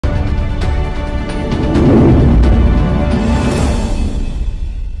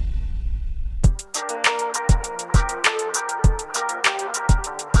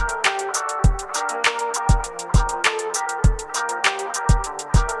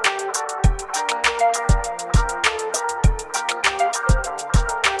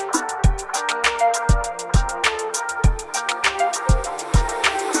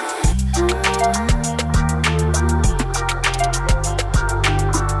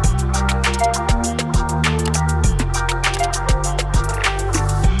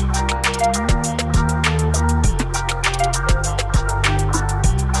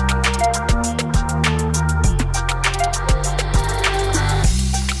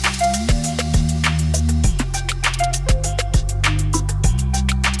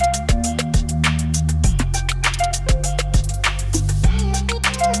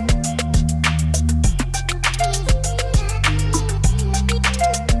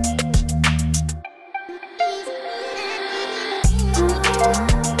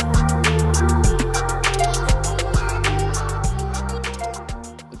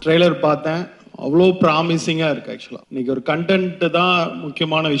Trailer பார்த்தேன். அவ்வளோ ப்ராமிசிங்காக இருக்குது. ஆக்சுவலாக இன்றைக்கி ஒரு கண்டென்ட்டு தான்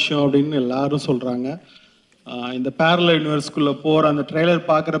முக்கியமான விஷயம் அப்படின்னு எல்லாரும் சொல்கிறாங்க. இந்த பேரலல் யூனிவர்ஸ்குள்ளே போகிற அந்த ட்ரெய்லர்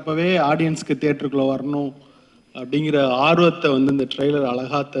பார்க்குறப்பவே ஆடியன்ஸ்க்கு தியேட்டருக்குள்ளே வரணும் அப்படிங்கிற ஆர்வத்தை வந்து இந்த ட்ரெய்லர்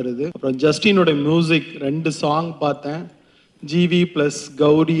அழகாக தருது. அப்புறம் ஜஸ்டினோட மியூசிக் 2 சாங் பார்த்தேன். ஜிவி ப்ளஸ்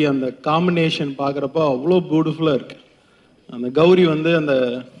கௌரி அந்த காம்பினேஷன் பார்க்குறப்போ அவ்வளோ பியூட்டிஃபுல்லாக இருக்குது. அந்த கௌரி வந்து அந்த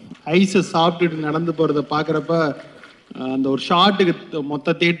ஐஸை சாப்பிட்டுட்டு நடந்து போகிறத பார்க்குறப்ப அந்த ஒரு ஷார்ட்டுக்கு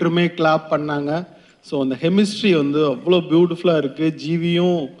மொத்த தியேட்டருமே கிளாப் பண்ணாங்க. ஸோ அந்த கெமிஸ்ட்ரி வந்து அவ்வளோ பியூட்டிஃபுல்லாக இருக்குது.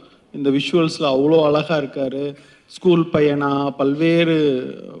 ஜிவியும் இந்த விஷுவல்ஸில் அவ்வளோ அழகாக இருக்கார். ஸ்கூல் பையனா பல்வேறு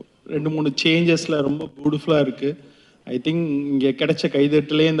 2-3 சேஞ்சஸில் ரொம்ப பியூட்டிஃபுல்லாக இருக்குது. ஐ திங்க் இங்கே கிடைச்ச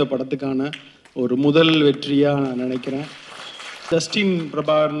கைதட்டிலே இந்த படத்துக்கான ஒரு முதல் வெற்றியாக நான் நினைக்கிறேன். ஜஸ்டின்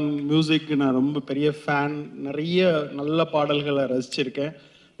பிரபாகரன் மியூசிக் நான் ரொம்ப பெரிய ஃபேன். நிறைய நல்ல பாடல்களை ரசிச்சிருக்கேன்.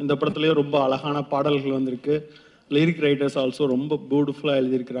 இந்த படத்துலேயே ரொம்ப அழகான பாடல்கள் வந்திருக்கு. லிரிக் ரைட்டர்ஸ் ஆல்சோ ரொம்ப பியூட்டிஃபுல்லாக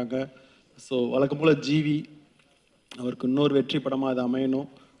எழுதியிருக்கிறாங்க. ஸோ வழக்கம் போல் ஜிவி அவருக்கு இன்னொரு வெற்றி படமாக அது அமையணும்.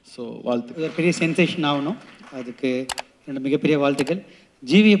 ஸோ வாழ்த்து. ஒரு பெரிய சென்சேஷன் ஆகணும், அதுக்கு என்னோட மிகப்பெரிய வாழ்த்துக்கள்.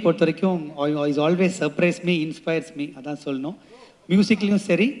 ஜிவியை பொறுத்த வரைக்கும் is always surprise me, inspires me, அதான் சொல்லணும். மியூசிக்லேயும்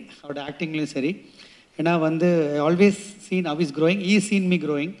சரி, அவரோட ஆக்டிங்லேயும் சரி. ஏன்னா வந்து always scene how is growing, E seen me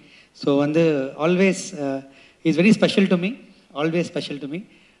growing. So வந்து always is very special to me, always special to me.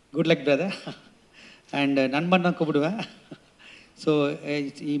 Good luck brother. And நண்பன் தான் கூப்பிடுவேன். So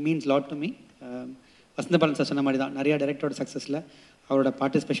E means lot to me. Vasantha Balan sir சொன்ன மாதிரி தான் நிறையா டைரக்டரோட சக்ஸஸில் அவரோட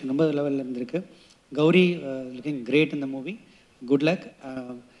participation ரொம்ப லெவலில் இருந்திருக்கு. Gowri looking great in the movie. Good luck.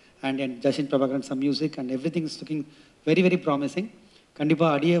 And Justin Prabhakaran some music and every thing is looking very very promising.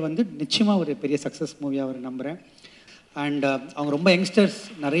 கண்டிப்பாக அடியே வந்து நிச்சயமாக ஒரு பெரிய சக்ஸஸ் மூவியாக அவர் நம்புகிறேன். அண்ட் அவங்க ரொம்ப யங்ஸ்டர்ஸ்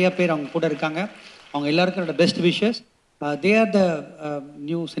நிறைய பேர் அவங்க கூட இருக்காங்க. அவங்க எல்லாருக்கும் என்னோட best wishes. They are the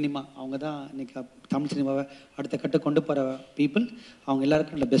new cinema. அவங்க தான் இன்றைக்கி தமிழ் சினிமாவை அடுத்த கட்டு கொண்டு போகிற பீப்புள். அவங்க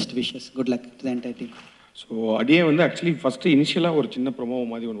எல்லாருக்கும் என்னோட best wishes. Good luck to the entire team. So அடியே வந்து ஆக்சுவலி ஃபஸ்ட்டு இனிஷியலாக ஒரு சின்ன ப்ரொமோ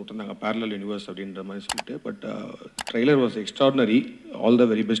மாதிரி ஒன்று விட்டுருந்தாங்க, பேரலல் யூனிவர்ஸ் அப்படின்ற மாதிரி சொல்லிட்டு. But trailer was extraordinary. All the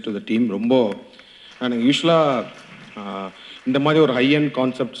very best to the team. ரொம்ப எனக்கு யூஸ்வலாக இந்த மாதிரி ஒரு high and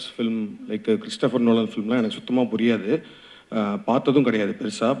concepts film like Christopher Nolan ஃபிலிம்லாம் எனக்கு சுத்தமாக புரியாது, பார்த்ததும் கிடையாது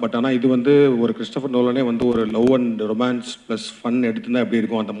பெருசாக. பட் ஆனால் இது வந்து ஒரு கிறிஸ்டோஃபர் நோலனே வந்து ஒரு love and romance plus fun எடுத்துருந்தா எப்படி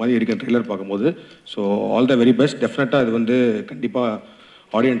இருக்கும் அந்த மாதிரி இருக்க ட்ரெய்லர் பார்க்கும்போது. So all the very best. டெஃபினட்டாக இது வந்து கண்டிப்பாக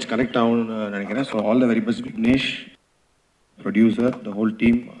ஆடியன்ஸ் கனெக்ட் ஆகும்னு நினைக்கிறேன். So all the very best Vignesh, producer, the whole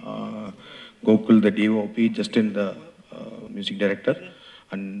team, Gokul the DOP, Justin the music director,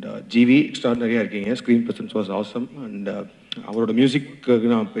 and GV எக்ஸ்ட்ராடனரியாக இருக்கீங்க. Screen presence was awesome. And அவரோட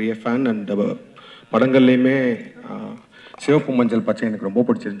மியூசிக்கு நான் பெரிய ஃபேன். அண்ட் படங்கள்லேயுமே சிவப்பு மஞ்சள் பச்சை எனக்கு ரொம்ப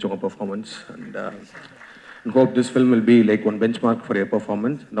பிடிச்சிருந்துச்சு உங்கள் performance. And hope this film will be like one benchmark for your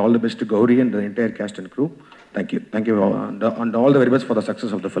performance. And all the best to Gauri and the entire cast and crew. Thank you and all the very best for the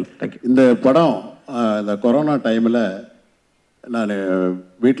success of the film. Thank you. இந்த படம் இந்த corona டைமில் நான்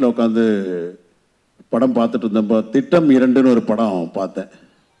வீட்டில் உட்காந்து படம் பார்த்துட்டு இருந்தப்போ திட்டம் 2ன்னு ஒரு படம் பார்த்தேன்.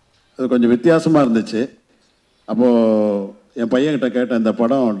 அது கொஞ்சம் வித்தியாசமாக இருந்துச்சு. அப்போது என் பையன்கிட்ட கேட்டேன், இந்த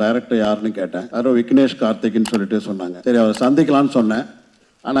படம் டைரக்டர் யாருன்னு கேட்டேன். யாரோ விக்னேஷ் கார்த்திக்னு சொல்லிட்டு சொன்னாங்க. சரி அவர் சந்திக்கலான்னு சொன்னேன்.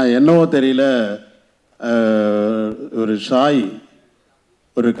 ஆனால் என்னவோ தெரியல, ஒரு ஷாய்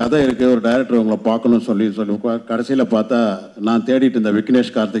ஒரு கதை இருக்குது, ஒரு டைரக்டர் உங்களை பார்க்கணும்னு சொல்லி கடைசியில் பார்த்தா நான் தேடிட்டு இருந்த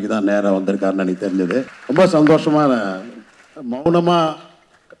விக்னேஷ் கார்த்திக் தான் நேராக வந்திருக்காருன்னு எனக்கு தெரிஞ்சது. ரொம்ப சந்தோஷமாக மௌனமாக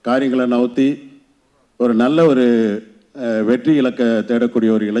காரியங்களை நவுத்தி ஒரு நல்ல ஒரு வெற்றி இலக்கை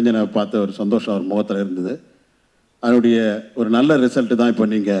தேடக்கூடிய ஒரு இளைஞனை பார்த்த ஒரு சந்தோஷம் அவர் முகத்தில் இருந்தது. அதனுடைய ஒரு நல்ல ரிசல்ட்டு தான் இப்போ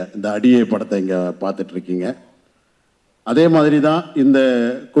நீங்கள் இந்த அடியே படத்தை இங்கே பார்த்துட்ருக்கீங்க. அதே மாதிரி தான் இந்த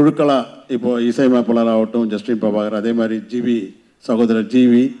குழுக்களாக இப்போது இசையமைப்பாளராகட்டும் ஜஸ்டின் பிரபாகர், அதே மாதிரி ஜிவி சகோதரர்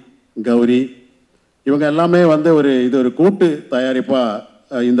ஜிவி, கௌரி, இவங்க எல்லாமே வந்து இது ஒரு கூட்டு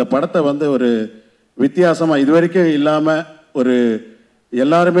தயாரிப்பாக இந்த படத்தை வந்து ஒரு வித்தியாசமாக இது வரைக்கும் இல்லாமல் ஒரு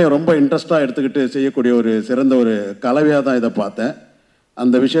எல்லாருமே ரொம்ப இன்ட்ரெஸ்டாக எடுத்துக்கிட்டு செய்யக்கூடிய ஒரு சிறந்த ஒரு கலவையாக தான் இதை பார்த்தேன்.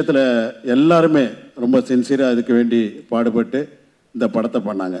 அந்த விஷயத்தில் எல்லாருமே ரொம்ப சின்சியராக இதுக்கு வேண்டி பாடுபட்டு இந்த படத்தை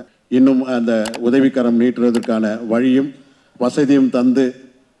பண்ணாங்க. இன்னும் அந்த உதவிக்கரம் நீட்டுறதுக்கான வழியும் வசதியும் தந்து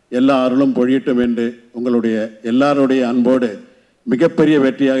எல்லா அருளும் பொழியட்டும் என்று உங்களுடைய எல்லாருடைய அன்போடு மிகப்பெரிய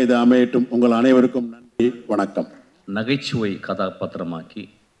வெற்றியாக இது அமையட்டும். உங்கள் அனைவருக்கும் நன்றி, வணக்கம். நகைச்சுவை கதாபாத்திரமாக்கி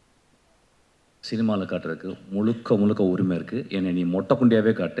சினிமாவில் காட்டுறதுக்கு முழுக்க உரிமை இருக்குது. என்னை நீ மொட்டை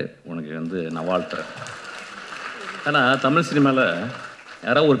புண்டியாகவே காட்டு, உனக்கு வந்து நான் வாழ்த்துறேன். ஆனால் தமிழ் சினிமாவில்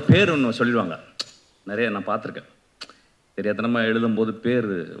யாராவது ஒரு பேர் ஒன்று சொல்லிடுவாங்க. நிறைய நான் பார்த்துருக்கேன். தெரியாதனமாக எழுதும்போது பேர்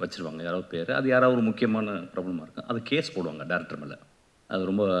வச்சுருவாங்க, யாராவது பேர். அது யாராவது ஒரு முக்கியமான ப்ராப்ளமாக இருக்கும், அது கேஸ் போடுவாங்க டேரக்டர் மேலே. அது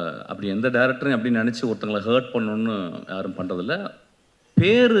ரொம்ப அப்படி எந்த டேரக்டரும் அப்படின்னு நினச்சி ஒருத்தங்களை ஹர்ட் பண்ணணுன்னு யாரும் பண்ணுறதில்ல.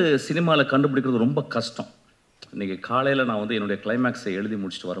 பேர் சினிமாவில் கண்டுபிடிக்கிறது ரொம்ப கஷ்டம். இன்றைக்கி காலையில் நான் வந்து என்னுடைய கிளைமேக்ஸை எழுதி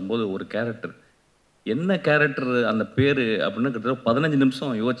முடிச்சுட்டு வரும்போது ஒரு கேரக்டர் என்ன கேரக்டர் அந்த பேர் அப்படின்னு கிட்டத்தட்ட 15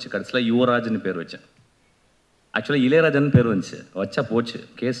 நிமிஷம் யோசிச்சு கடைசியில் யுவராஜ்னு பேர் வச்சேன். ஆக்சுவலாக இளையராஜன் பேர் வந்துச்சு, வச்சா போச்சு,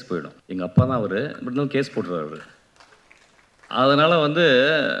 கேஸ் போயிடும். எங்கள் அப்பா தான் அவர், இப்படி கேஸ் போட்டுருவார். அதனால் வந்து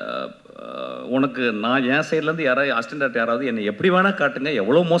உனக்கு நான் என் சைட்லேருந்து யாராவது அசிஸ்டன்ட் யாராவது என்னை எப்படி வேணால் காட்டுங்க,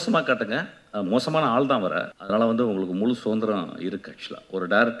 எவ்வளோ மோசமாக காட்டுங்க, மோசமான ஆள் தான் வர. அதனால் வந்து உங்களுக்கு முழு சுதந்திரம் இருக்குது. ஆக்சுவலாக ஒரு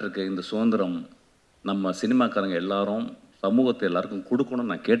டேரக்டருக்கு இந்த சுதந்திரம் நம்ம சினிமாக்காரங்க எல்லாரும் சமூகத்தை எல்லாருக்கும்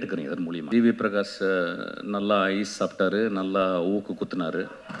கொடுக்கணும்னு நான் கேட்டுக்கிறேன். இதன் மூலியமாக டிவி பிரகாஷ் நல்லா ஐஸ் சாப்பிட்டாரு, நல்லா ஊக்கு குத்துனாரு,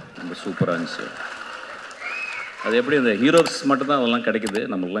 ரொம்ப சூப்பராக இருந்துச்சு. அது எப்படி இந்த ஹீரோஸ் மட்டும்தான் அதெல்லாம் கிடைக்குது,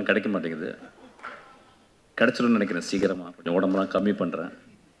 நம்மளுக்குலாம் கிடைக்க மாட்டேங்குது. கிடச்சிடும்னு நினைக்கிறேன் சீக்கிரமாக. கொஞ்சம் உடம்புலாம் கம்மி பண்ணுறேன்.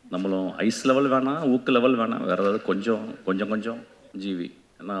 நம்மளும் ஐஸ் லெவல் வேணாம், ஊக்கு லெவல் வேணாம், வேறு ஏதாவது கொஞ்சம் ஜிவி.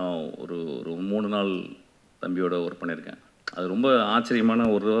 நான் ஒரு 3 நாள் தம்பியோட ஒர்க் பண்ணியிருக்கேன். அது ரொம்ப ஆச்சரியமான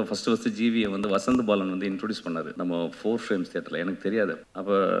ஒரு ஃபஸ்ட்டு ஜிவியை வந்து வசந்த் பாலன் வந்து இன்ட்ரடியூஸ் பண்ணார் நம்ம 4 ஃப்ரேம்ஸ் தியேட்டரில். எனக்கு தெரியாது.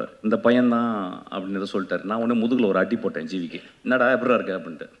 அப்போ இந்த பையன்தான் அப்படின்னு எதாவது சொல்லிட்டார். நான் உடனே முதுகில் ஒரு அடி போட்டேன் ஜிவிக்கு. என்னடா எப்படா இருக்க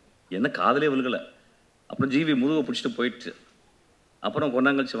அப்படின்ட்டு. என்ன காதலே விழுகலை. அப்புறம் ஜிவி முதுகை பிடிச்சிட்டு போயிடுச்சு. அப்புறம்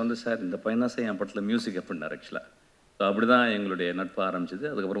கொண்டாங்கழிச்சு வந்து சார் இந்த பையன் தான் சார் என் படத்தில் மியூசிக் அப்படின்னாரு. ஆக்சுவலாக ஸோ அப்படி தான் எங்களுடைய நட்பு ஆரம்பிச்சிது.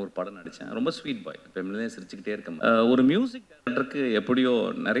 அதுக்கப்புறம் ஒரு படம் நடித்தேன். ரொம்ப ஸ்வீட் பாய், ஃபேமிலியே சிரிச்சுக்கிட்டே இருக்கேன். ஒரு மியூசிக் டேரக்டருக்கு எப்படியோ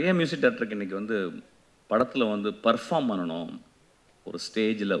நிறைய மியூசிக் டேரக்டருக்கு இன்றைக்கி வந்து படத்தில் வந்து பர்ஃபார்ம் பண்ணணும், ஒரு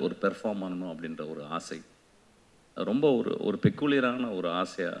ஸ்டேஜில் ஒரு பெர்ஃபார்ம் பண்ணணும் அப்படின்ற ஒரு ஆசை ரொம்ப ஒரு பெக்குலியரான ஒரு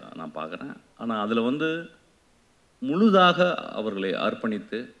ஆசையாக நான் பார்க்குறேன். ஆனால் அதில் வந்து முழுதாக அவர்களை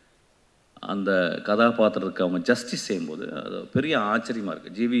அர்ப்பணித்து அந்த கதாபாத்திரத்துக்கு அவங்க ஜஸ்டிஸ் செய்யும்போது அது பெரிய ஆச்சரியமாக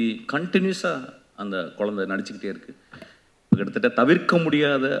இருக்குது. ஜிவி கண்டினியூஸாக அந்த குழந்தை நடிச்சுக்கிட்டே இருக்குது. கிட்டத்தட்ட தவிர்க்க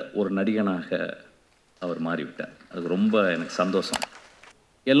முடியாத ஒரு நடிகனாக அவர் மாறிவிட்டார். அதுக்கு ரொம்ப எனக்கு சந்தோஷம்.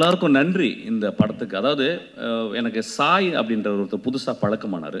 எல்லாருக்கும் நன்றி இந்த படத்துக்கு. அதாவது எனக்கு சாய் அப்படின்ற ஒருத்தர் புதுசாக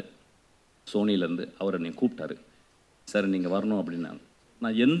பழக்கமானார் சோனியிலேருந்து. அவர் என்னை கூப்பிட்டாரு, சார் நீங்கள் வரணும் அப்படின்னா.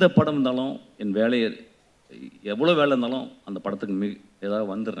 நான் எந்த படம் இருந்தாலும் என் வேலையை எவ்வளோ வேலை இருந்தாலும் அந்த படத்துக்கு ஏதாவது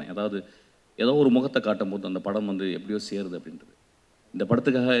வந்துடுறேன். ஏதோ ஒரு முகத்தை காட்டும் போது அந்த படம் வந்து எப்படியோ சேருது அப்படின்றது. இந்த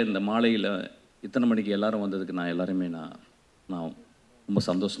படத்துக்காக இந்த மாலையில் இத்தனை மணிக்கு எல்லோரும் வந்ததுக்கு நான் எல்லாருமே நான் ரொம்ப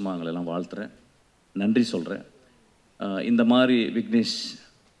சந்தோஷமாக அவங்களெல்லாம் வாழ்த்துறேன், நன்றி சொல்கிறேன். இந்த மாதிரி விக்னேஷ்,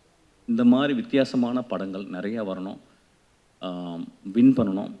 இந்த மாதிரி வித்தியாசமான படங்கள் நிறையா வரணும், வின்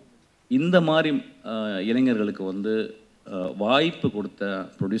பண்ணணும். இந்த மாதிரி இளைஞர்களுக்கு வந்து வாய்ப்பு கொடுத்த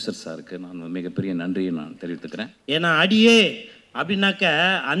ப்ரொடியூசர் சாருக்கு நான் மிகப்பெரிய நன்றியை நான் தெரிவித்துக்கிறேன். ஏன்னா அடியே அப்படின்னாக்க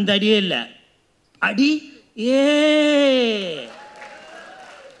அந்த அடியே இல்லை, அடி ஏ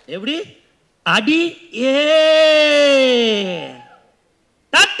எப்படி அடி ஏ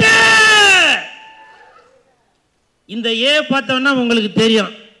தட்டு. இந்த ஏ பார்த்தோன்னா உங்களுக்கு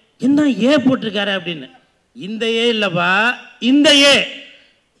தெரியும் என்ன ஏ போட்டிருக்காரு அப்படின்னு. இந்த ஏ இல்லப்பா, இந்த ஏ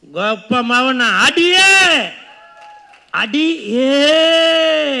கோப்பமாவன அடியே அடி ஏ.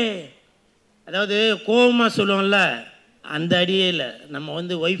 அதாவது கோபமா சொல்லுவோம்ல அந்த அடியே இல்லை. நம்ம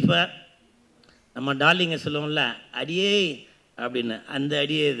வந்து ஒய்ஃபை நம்ம டார்லிங்கை சொல்லுவோம்ல அடியே அப்படின்னு, அந்த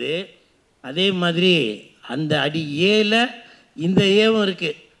அடியே இது. அதே மாதிரி அந்த அடி ஏல இந்த ஏவும்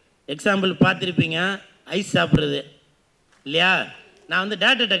இருக்குது. எக்ஸாம்பிள் பார்த்துருப்பீங்க, ஐஸ் சாப்பிட்றது இல்லையா. நான் வந்து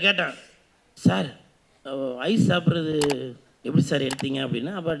டேரக்டர்கிட்ட கேட்டேன், சார் ஐஸ் சாப்பிட்றது எப்படி சார் எடுத்தீங்க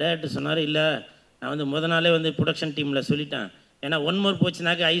அப்படின்னு. அப்போ டேரக்டர் சொன்னார், இல்லை நான் வந்து நாளே வந்து ப்ரொடக்ஷன் டீமில் சொல்லிட்டேன், ஏன்னா 1 மோர்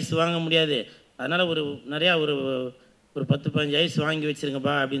போச்சுனாக்க ஐஸ் வாங்க முடியாது, அதனால் நிறையா ஒரு 10-15 ஐஸ் வாங்கி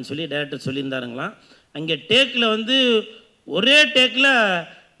வச்சுருங்கப்பா அப்படின்னு சொல்லி டேரக்டர் சொல்லியிருந்தாருங்களாம். அங்கே டேக்கில் வந்து ஒரே டேக்கில்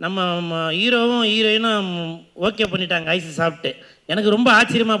நம்ம ஹீரோவும் ஹீரோயினும் ஓகே பண்ணிட்டாங்க ஐஸ் சாப்பிட்டு. எனக்கு ரொம்ப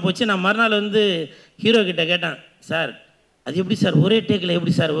ஆச்சரியமாக போச்சு. நான் மறுநாள் வந்து ஹீரோ கிட்ட கேட்டேன், சார் அது எப்படி சார் ஒரே டேக்கில்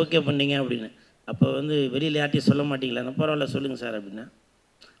எப்படி சார் ஓகே பண்ணீங்க அப்படின்னு. அப்போ வந்து வெளியில் யார்ட்டையும் சொல்ல மாட்டீங்களா? பரவாயில்ல சொல்லுங்கள் சார் அப்படின்னா.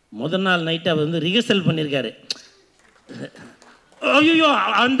 முதல் நாள் நைட்டு அவர் வந்து ரிஹர்சல் பண்ணியிருக்காரு. ஐயோ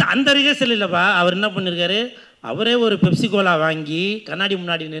அந்த ரிஹர்சல் இல்லைப்பா, அவர் என்ன பண்ணியிருக்காரு, அவரே ஒரு பெப்சி கோலா வாங்கி கண்ணாடி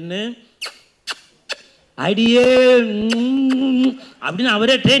முன்னாடி நின்று அடியே அப்படின்னு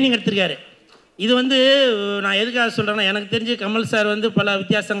அவரே ட்ரைனிங் எடுத்திருக்காரு. இது வந்து நான் எதுக்காக சொல்கிறேன்னா, எனக்கு தெரிஞ்சு கமல் சார் வந்து பல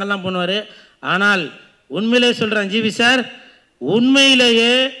வித்தியாசங்கள்லாம் பண்ணுவார். ஆனால் உண்மையிலே சொல்கிறேன் ஜிவி சார்,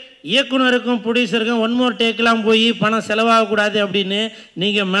 உண்மையிலேயே இயக்குனருக்கும் ப்ரொடியூசருக்கும் 1 மோர் டேக்கெலாம் போய் பணம் செலவாகக்கூடாது அப்படின்னு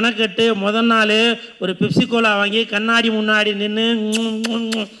நீங்கள் மெனக்கட்டு நாள் ஒரு பெப்சி கோலா வாங்கி கண்ணாடி முன்னாடி நின்று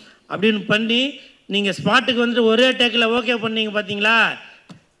அப்படின்னு பண்ணி நீங்கள் ஸ்பாட்டுக்கு வந்துட்டு ஒரே டேக்கில் ஓகே பண்ணீங்க பார்த்தீங்களா.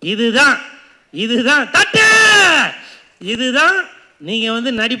 இதுதான் தட்டு. இதுதான் நீங்கள்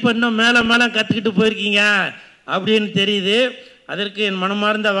வந்து நடிப்பண்ணும் மேலே மேலே கற்றுக்கிட்டு போயிருக்கீங்க அப்படின்னு தெரியுது. அதற்கு என்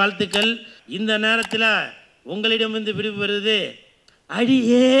மனமார்ந்த வாழ்த்துக்கள். இந்த நேரத்தில் உங்களிடமிருந்து விடுபெறுது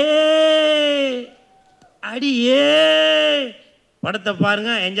அடியே அடியே. படத்தை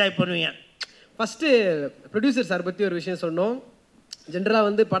பாருங்கள், என்ஜாய் பண்ணுவீங்க. ஃபஸ்ட்டு ப்ரொடியூசர் சார் பற்றி ஒரு விஷயம் சொன்னோம். ஜென்ரலாக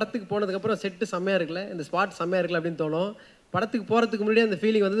வந்து படத்துக்கு போனதுக்கப்புறம் செட்டு செம்மையாக இருக்குல்ல, இந்த ஸ்பாட் செம்மையாக இருக்குல்ல அப்படின்னு தோணும். படத்துக்கு போகிறதுக்கு முன்னாடியே அந்த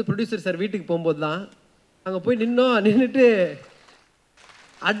ஃபீலிங் வந்து ப்ரொடியூசர் சார் வீட்டுக்கு போகும்போது தான். அங்கே போய் நின்றுட்டு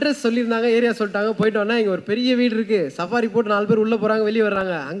அட்ரஸ் சொல்லியிருந்தாங்க, ஏரியா சொல்லிட்டாங்க, போயிட்டோன்னா இங்கே ஒரு பெரிய வீடு இருக்குது, சஃபாரி போட்டு 4 பேர் உள்ளே போகிறாங்க, வெளியே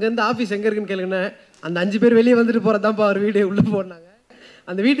வர்றாங்க. அங்கேருந்து ஆஃபீஸ் எங்கே இருக்குன்னு கேளுங்கண்ணே, அந்த 5 பேர் வெளியே வந்துட்டு போகிறதாப்பா அவர் வீடு, உள்ளே போனாங்க.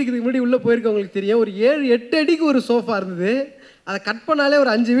 அந்த வீட்டுக்கு இதுக்கு முன்னாடி உள்ளே போயிருக்கவங்களுக்கு தெரியும், ஒரு 7-8 அடிக்கு ஒரு சோஃபா இருந்தது. அதை கட் பண்ணாலே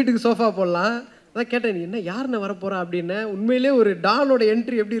ஒரு 5 வீட்டுக்கு சோஃபா போடலாம். அதான் கேட்டேன், நீ என்ன யாருன்னு வரப்போகிறா அப்படின்னு. உண்மையிலே ஒரு டானோட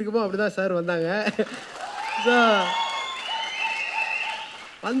என்ட்ரி எப்படி இருக்குமோ அப்படி தான் சார் வந்தாங்க. ஸோ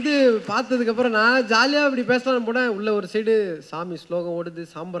வந்து பார்த்ததுக்கப்புறம் நான் ஜாலியாக இப்படி பேசலான்னு போனேன். உள்ள ஒரு சைடு சாமி ஸ்லோகம் ஓடுது,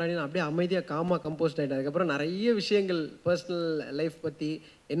 சாம்பிராணின்னு அப்படியே அமைதியாக காமாக கம்போஸ்ட் ஆகிட்டேன். அதுக்கப்புறம் நிறைய விஷயங்கள் பர்சனல் லைஃப் பற்றி,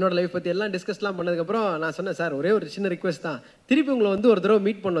 என்னோடய லைஃப் பற்றி எல்லாம் டிஸ்கஸ்லாம் பண்ணதுக்கப்புறம் நான் சொன்னேன், சார் ஒரே ஒரு சின்ன ரிக்வெஸ்ட் தான், திருப்பி உங்களை வந்து ஒரு தடவை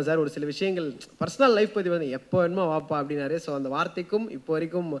மீட் பண்ணோம் சார், ஒரு சில விஷயங்கள் பர்சனல் லைஃப் பற்றி வந்து எப்போ வேணுமோ வாப்பா அப்படின்னாரு. ஸோ அந்த வார்த்தைக்கும் இப்போ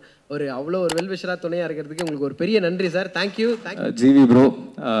வரைக்கும் ஒரு அவ்வளோ ஒரு வெல்விஷராக துணையாக இருக்கிறதுக்கு உங்களுக்கு ஒரு பெரிய நன்றி சார். தேங்க்யூ. ஜிவி ப்ரோ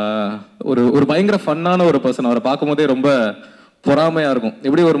ஒரு பயங்கர ஃபன்னான ஒரு பர்சன். அவரை பார்க்கும்போதே ரொம்ப பொறாமையாக இருக்கும்.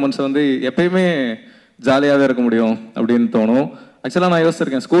 எப்படி ஒரு மனுஷன் வந்து எப்பயுமே ஜாலியாகவே இருக்க முடியும் அப்படின்னு தோணும். ஆக்சுவலாக நான்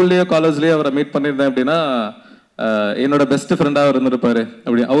யோசிச்சிருக்கேன், ஸ்கூல்லேயோ காலேஜ்லேயோ அவரை மீட் பண்ணியிருந்தேன் அப்படின்னா என்னோட பெஸ்ட் ஃப்ரெண்டாக இருந்திருப்பாரு.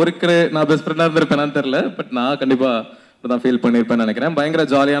 அப்படி அவருக்கு நான் பெஸ்ட் ஃப்ரெண்டாக இருந்திருப்பேனான்னு தெரில, பட் நான் கண்டிப்பாக தான் ஃபீல் பண்ணியிருப்பேன்னு நினைக்கிறேன். பயங்கர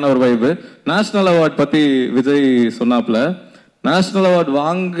ஜாலியான ஒரு வைப்பு. நேஷ்னல் அவார்ட் பற்றி விஜய் சொன்னாப்புல, நேஷ்னல் அவார்ட்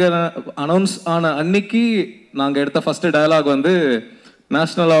அனௌன்ஸ் ஆன அன்னைக்கு நாங்கள் எடுத்த ஃபர்ஸ்ட் டயலாக் வந்து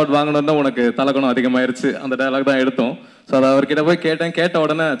நேஷ்னல் அவார்ட் வாங்கணும்னா உனக்கு தலக்கணம் அதிகமாயிருச்சு, அந்த டயலாக் தான் எடுத்தோம். ஸோ அதை அவர்கிட்ட போய் கேட்ட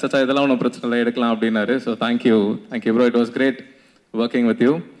உடனே சச்சா இதெல்லாம் ஒன்றும் பிரச்சனை இல்லை, எடுக்கலாம் அப்படின்னாரு. So thank you bro, it was great working with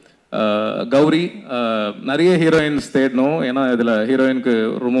you. Gowri, நிறைய ஹீரோயின்ஸ் தேடணும், ஏன்னா இதில் ஹீரோயினுக்கு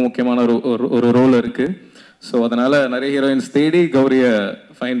ரொம்ப முக்கியமான ஒரு ரோல் இருக்குது. ஸோ அதனால் நிறைய ஹீரோயின்ஸ் தேடி கௌரியை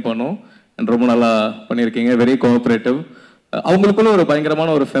ஃபைன் பண்ணோம். அண்ட் ரொம்ப நல்லா பண்ணியிருக்கீங்க, வெரி கோஆப்ரேட்டிவ். அவங்களுக்குள்ள ஒரு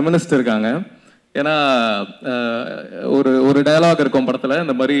பயங்கரமான ஒரு ஃபெமினிஸ்ட் இருக்காங்க. ஏன்னா ஒரு டயலாக் இருக்கும் படத்தில்,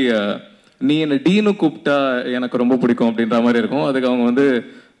 இந்த மாதிரி நீ என்ன டீனு கூப்பிட்டா எனக்கு ரொம்ப பிடிக்கும் அப்படின்ற மாதிரி இருக்கும். அதுக்கு அவங்க வந்து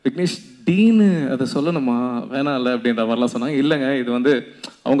விக்னேஷ் டீனு அதை சொல்லணுமா வேணாம் இல்லை அப்படின்ற மாதிரிலாம் சொன்னாங்க. இல்லைங்க, இது வந்து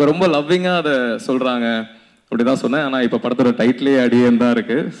அவங்க ரொம்ப லவ்விங்காக அதை சொல்கிறாங்க அப்படி தான் சொன்னேன். ஆனால் இப்போ படத்தோட டைட்டிலே அடியேன்னு தான்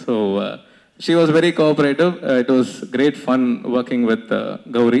இருக்குது. So she was very cooperative. It was great fun working with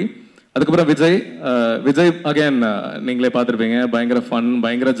Gowri. அதுக்கப்புறம் விஜய் அகேன் நீங்களே பார்த்துருப்பீங்க, பயங்கர ஃபன்,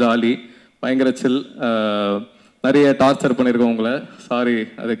 பயங்கர ஜாலி, பயங்கர சில். நிறைய டார்ச்சர் பண்ணியிருக்கோம் உங்களை, சாரி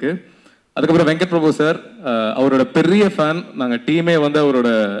அதுக்கு. அதுக்கப்புறம் வெங்கட் பிரபு சார், அவரோட பெரிய ஃபேன், நாங்கள் டீமே வந்து அவரோட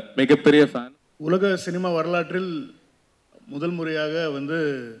மிகப்பெரிய ஃபேன். உலக சினிமா வரலாற்றில் முதல் முறையாக வந்து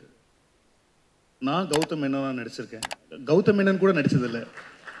நான் கௌதம் மேனனா நடிச்சிருக்கேன். கௌதம் மேனன் கூட நடிச்சதில்லை,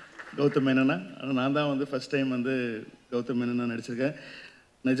 கௌதம் மேனனா நான் தான் வந்து ஃபர்ஸ்ட் டைம் வந்து கௌதம் மேனனா நடிச்சிருக்கேன்.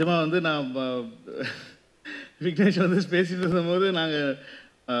 நிஜமாக வந்து நான் விக்னேஷ் வந்து பேசிட்டு இருந்தபோது நாங்கள்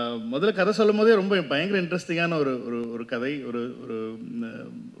முதல்ல கதை சொல்லும் போதே ரொம்ப பயங்கர இன்ட்ரெஸ்டிங்கான ஒரு கதை, ஒரு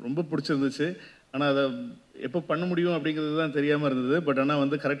ரொம்ப பிடிச்சிருந்துச்சு. ஆனால் அதை எப்போ பண்ண முடியும் அப்படிங்கிறது தான் தெரியாமல் இருந்தது. பட் ஆனால்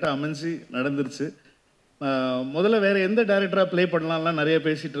வந்து கரெக்டாக அமைஞ்சு நடந்துருச்சு. முதல்ல வேறு எந்த டேரக்டராக ப்ளே பண்ணலாம்லாம் நிறைய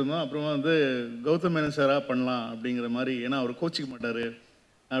பேசிகிட்டு இருந்தோம். அப்புறமா வந்து கௌதம் மேனன் சாராக பண்ணலாம் அப்படிங்கிற மாதிரி, ஏன்னா அவர் கோச்சிக்க மாட்டார்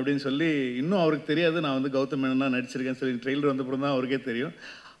அப்படின்னு சொல்லி, இன்னும் அவருக்கு தெரியாது நான் வந்து கௌதம் மேனனாக நடிச்சிருக்கேன்னு சொல்லி ட்ரெயிலர் வந்தப்புறம் தான் அவருக்கே தெரியும்.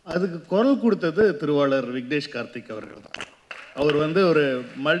 அதுக்கு குரல் கொடுத்தது திருவாளர் விக்னேஷ் கார்த்திக் அவர்கள் தான். அவர் வந்து ஒரு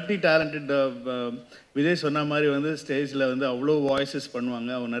மல்டி டேலண்டட், விஜய் சொன்ன மாதிரி வந்து ஸ்டேஜில் வந்து அவ்வளோ வாய்ஸஸ் பண்ணுவாங்க.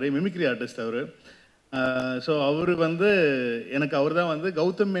 அவர் நிறைய மிமிக்ரி ஆர்டிஸ்ட் அவர். ஸோ அவர் வந்து எனக்கு அவர் தான் வந்து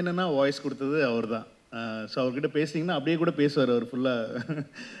கௌதம் மேனனா வாய்ஸ் கொடுத்தது அவர் தான். ஸோ அவர்கிட்ட பேசிங்கன்னா அப்படியே கூட பேசுவார் அவர் ஃபுல்லாக.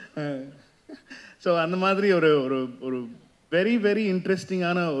 ஸோ அந்த மாதிரி ஒரு ஒரு வெரி வெரி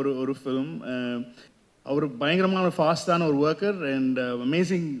இன்ட்ரெஸ்டிங்கான ஒரு ஃபிலிம். அவர் பயங்கரமான ஃபாஸ்டான ஒரு ஒர்க்கர் அண்ட்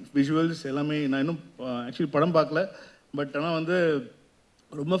அமேசிங் விஷுவல்ஸ் எல்லாமே. நான் இன்னும் ஆக்சுவலி படம் பார்க்கல, பட் ஆனால் வந்து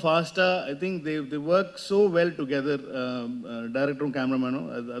ரொம்ப ஃபாஸ்ட்டாக I think they work so well together, டைரக்டரும் கேமராமேனும்.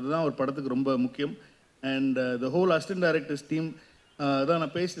 அதுதான் ஒரு படத்துக்கு ரொம்ப முக்கியம். And the whole assistant directors team அதான்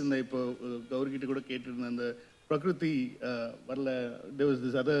நான் பேசியிருந்தேன், இப்போ கௌரிக்கிட்ட கூட கேட்டிருந்தேன். அந்த பிரகிருதி வரல, there was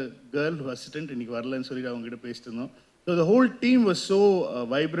this other girl assistant இன்னைக்கு வரலன்னு சொல்லிட்டு அவங்ககிட்ட பேசிட்டு இருந்தோம். So the whole team was so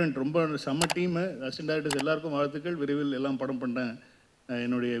vibrant, ரொம்ப செம்ம டீமு. அசிஸ்டன்ட் டைரக்டர்ஸ் எல்லாருக்கும் வாழ்த்துக்கள், விரைவில் எல்லாம் படம் பண்ணேன்,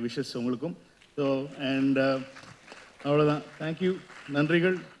 என்னுடைய விஷஸ் உங்களுக்கும். ஸோ அண்ட் அவ்வளோதான், தேங்க்யூ,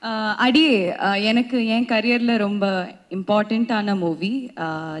 நன்றிகள். அடியே எனக்கு என் கரியரில் ரொம்ப இம்பார்ட்டண்ட்டான movie.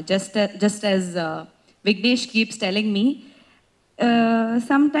 Just as Vignesh keeps telling me,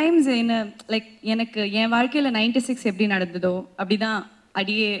 sometimes like எனக்கு என் வாழ்க்கையில் 96 எப்படி நடந்ததோ அப்படி தான்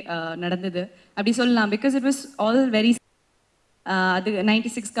அடியே நடந்தது அப்படி சொல்லலாம். Because it was all very, அது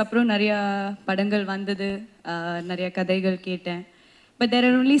 96க்கு அப்புறம் நிறையா படங்கள் வந்தது, நிறைய கதைகள் கேட்டேன். But there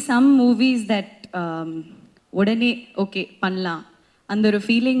are only some movies that உடனே ஓகே பண்ணலாம் அந்த ஒரு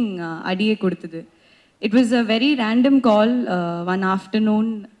ஃபீலிங் அடியே கொடுத்தது. It was a very random call one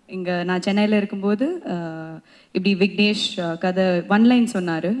afternoon. இங்கே நான் சென்னையில் இருக்கும்போது இப்படி விக்னேஷ் கதை ஒன் லைன்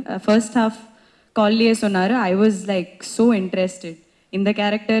சொன்னார். ஃபர்ஸ்ட் ஹாஃப் கால்லையே சொன்னார். I was like so interested. இந்த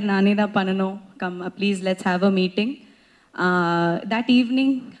கேரக்டர் நானே தான் பண்ணணும், come please let's have a meeting. That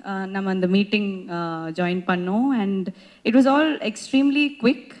evening நம்ம அந்த மீட்டிங் ஜாயின் பண்ணோம். And it was all extremely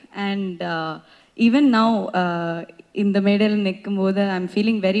quick. And even now இந்த மேடையில் நிற்கும்போது I am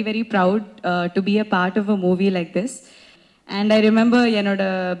feeling very very proud to be a part of a movie like this. And I remember என்னோட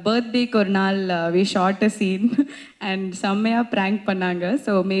பர்த்டேக்கு ஒரு நாள் we short a scene and செம்மையாக prank பண்ணாங்க.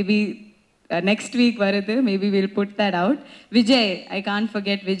 So maybe next week வருது, maybe will put that out. Vijay, I can't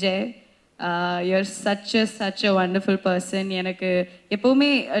forget Vijay. You are such a wonderful person. எனக்கு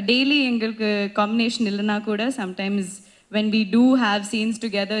எப்போவுமே daily எங்களுக்கு காம்பினேஷன் இல்லைனா கூட sometimes when we do have scenes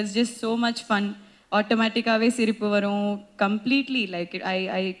together, it's just so much fun. ஆட்டோமேட்டிக்காகவே சிரிப்பு வரும். Completely like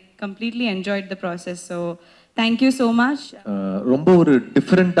I completely enjoyed the process. So thank you so much. ரொம்ப ஒரு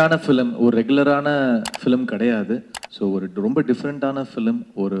டிஃப்ரெண்ட்டான ஃபிலிம், ஒரு ரெகுலரான ஃபிலிம் கிடையாது. ஸோ ஒரு ரொம்ப டிஃப்ரெண்ட்டான ஃபிலிம்,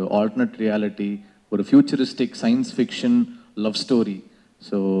 ஒரு ஆல்டர்னேட் ரியாலிட்டி, ஒரு futuristic science fiction love story.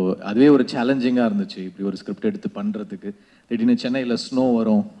 So அதுவே ஒரு சேலஞ்சிங்காக இருந்துச்சு இப்படி ஒரு ஸ்கிரிப்ட் எடுத்து பண்ணுறதுக்கு. திடீர்னு சென்னையில் ஸ்னோ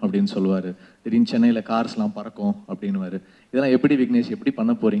வரும் அப்படின்னு சொல்லுவார், திடீர்னு சென்னையில் கார்ஸ்லாம் பறக்கும் அப்படின்னுவார். இதெல்லாம் எப்படி விக்னேஷ் எப்படி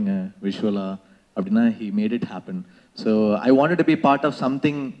பண்ண போகிறீங்க விஷுவலாக அப்படின்னா he made it happen. So I wanted to be part of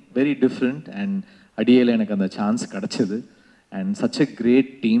something very different and அடியேல எனக்கு அந்த சான்ஸ் கிடச்சிது. And such a great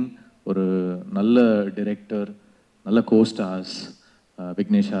team, ஒரு நல்ல டிரெக்டர், நல்ல கோஸ்டார்ஸ்,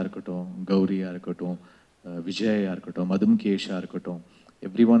 விக்னேஷாக இருக்கட்டும், கௌரியாக இருக்கட்டும், விஜயா இருக்கட்டும், மதும்கேஷாக இருக்கட்டும்,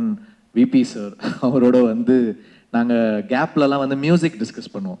 எவ்ரி ஒன், விபி சார் அவரோட வந்து நாங்கள் கேப்லலாம் வந்து மியூசிக்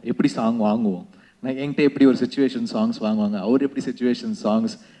டிஸ்கஸ் பண்ணுவோம். எப்படி சாங் வாங்குவோம், நான் என்கிட்ட எப்படி ஒரு சுச்சுவேஷன் சாங்ஸ் வாங்குவாங்க, அவர் எப்படி சுச்சுவேஷன்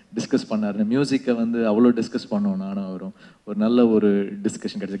சாங்ஸ் டிஸ்கஸ் பண்ணாருன்னு மியூசிக்கை வந்து அவ்வளோ டிஸ்கஸ் பண்ணோம் நானும் அவரும். ஒரு நல்ல ஒரு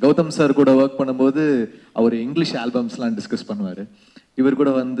டிஸ்கஷன் கிடைச்சி. கௌதம் சார் கூட ஒர்க் பண்ணும்போது அவர் இங்கிலீஷ் ஆல்பம்ஸ்லாம் டிஸ்கஸ் பண்ணுவார். இவர்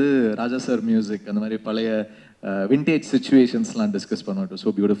கூட வந்து ராஜா சார் மியூசிக், அந்த மாதிரி பழைய விண்டேஜ் சுச்சுவேஷன்ஸ்லாம் டிஸ்கஸ் பண்ணுவோம்.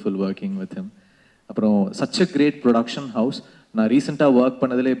 So beautiful working with him. அப்புறம் such a great production house. நான் ரீசெண்டாக work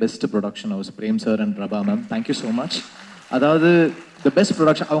பண்ணதிலே best production house frame sir and Prabha ma'am, thank you so much. அதாவது த பெஸ்ட்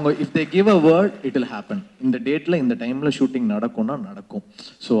ப்ரொடக்ஷன். அவங்க if they give a word it will happen. இந்த டேட்டில் இந்த டைமில் shooting நடக்கும்னா நடக்கும்.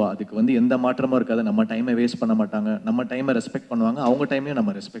 ஸோ அதுக்கு வந்து எந்த மாற்றமும் இருக்காது. நம்ம டைமை வேஸ்ட் பண்ண மாட்டாங்க, நம்ம டைமை ரெஸ்பெக்ட் பண்ணுவாங்க, அவங்க டைமையும்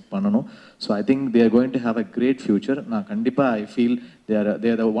நம்ம ரெஸ்பெக்ட் பண்ணணும். So I think they are going to have a great future. நான் கண்டிப்பாக I feel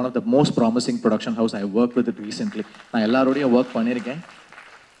they are one of the most promising production house. I work with it recently. நான் எல்லாரோடையும் ஒர்க் பண்ணியிருக்கேன்.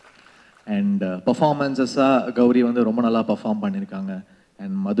 அண்ட் பர்ஃபார்மன்ஸஸாக கௌரி வந்து ரொம்ப நல்லா பர்ஃபார்ம் பண்ணியிருக்காங்க.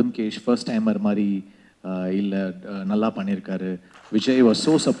 அண்ட் மதும்கேஷ் ஃபர்ஸ்ட் டைமர் மாதிரி இல்லை நல்லா பண்ணியிருக்காரு. Vijay was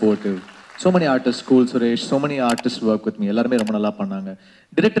so supportive. So many artist, school Suresh, so many artist work with me. எல்லாருமே ரொம்ப நல்லா பண்ணாங்க.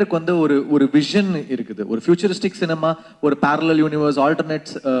 டிரெக்டருக்கு வந்து ஒரு விஷன் இருக்குது. ஒரு ஃபியூச்சரிஸ்டிக் சினிமா, ஒரு பேரலல் யூனிவர்ஸ், ஆல்டர்னேட்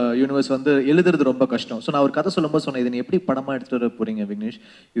யூனிவர்ஸ் வந்து எழுதுறது ரொம்ப கஷ்டம். ஸோ நான் ஒரு கதை சொல்லும்போது சொன்னேன், இதை எப்படி படமாக எடுத்துகிட்டு வர போகிறீங்க விக்னேஷ்,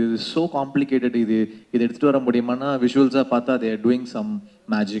 இது ஸோ காம்ப்ளிகேட்டட், இது எடுத்துகிட்டு வர முடியுமானா விஷுவல்ஸாக பார்த்தா they are doing some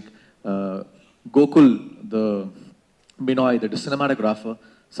magic. Gokul, the Binoy, the cinematographer,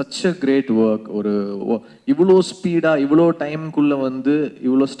 such a great work. ஒரு இவ்வளோ ஸ்பீடாக இவ்வளோ டைமுக்குள்ளே வந்து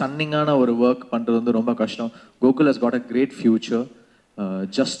இவ்வளோ ஸ்டன்னிங்கான ஒரு ஒர்க் பண்ணுறது வந்து ரொம்ப கஷ்டம். Gokul has got a great future.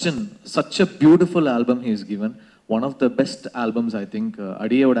 Justin, such a beautiful album he has given. One of the best albums I think.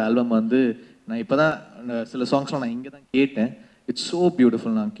 அடியோட ஆல்பம் வந்து நான் இப்போ தான் சில சாங்ஸ்லாம் நான் இங்கே தான் கேட்டேன். It's so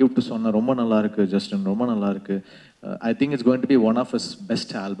beautiful. நான் கியூட்டு சொன்னேன், ரொம்ப நல்லா இருக்கு ஜஸ்டின், ரொம்ப நல்லா இருக்கு. I think it's going to be one of his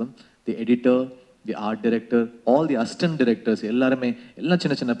best album. The editor, the art director, all the assistant directors, எல்லாருமே எல்லாம்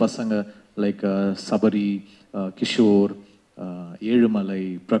சின்ன சின்ன பசங்க, லைக் சபரி, கிஷோர், ஏழுமலை,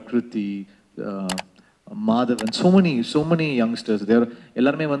 பிரகிருதி, Madhavan, so many youngsters there.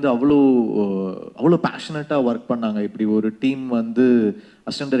 எல்லாருமே வந்து அவ்வளோ பேஷனட்டாக ஒர்க் பண்ணாங்க. இப்படி ஒரு டீம் வந்து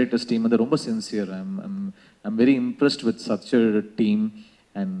அசிஸ்டன்ட் டைரக்டர்ஸ் டீம் வந்து ரொம்ப sincere. I'm very impressed with such a team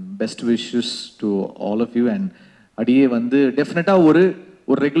and best wishes to all of you. And அடியே வந்து டெஃபினட்டாக ஒரு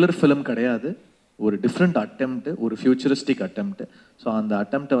ரெகுலர் ஃபிலிம் கிடையாது, ஒரு டிஃப்ரெண்ட் அட்டெம்ப்ட், ஒரு ஃபியூச்சரிஸ்டிக் அட்டெம்ப்ட். ஸோ அந்த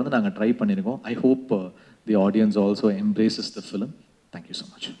அட்டெம்ப்டை வந்து நாங்கள் ட்ரை பண்ணியிருக்கோம். I hope the audience also embraces the film. Thank you so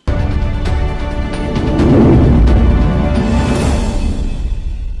much.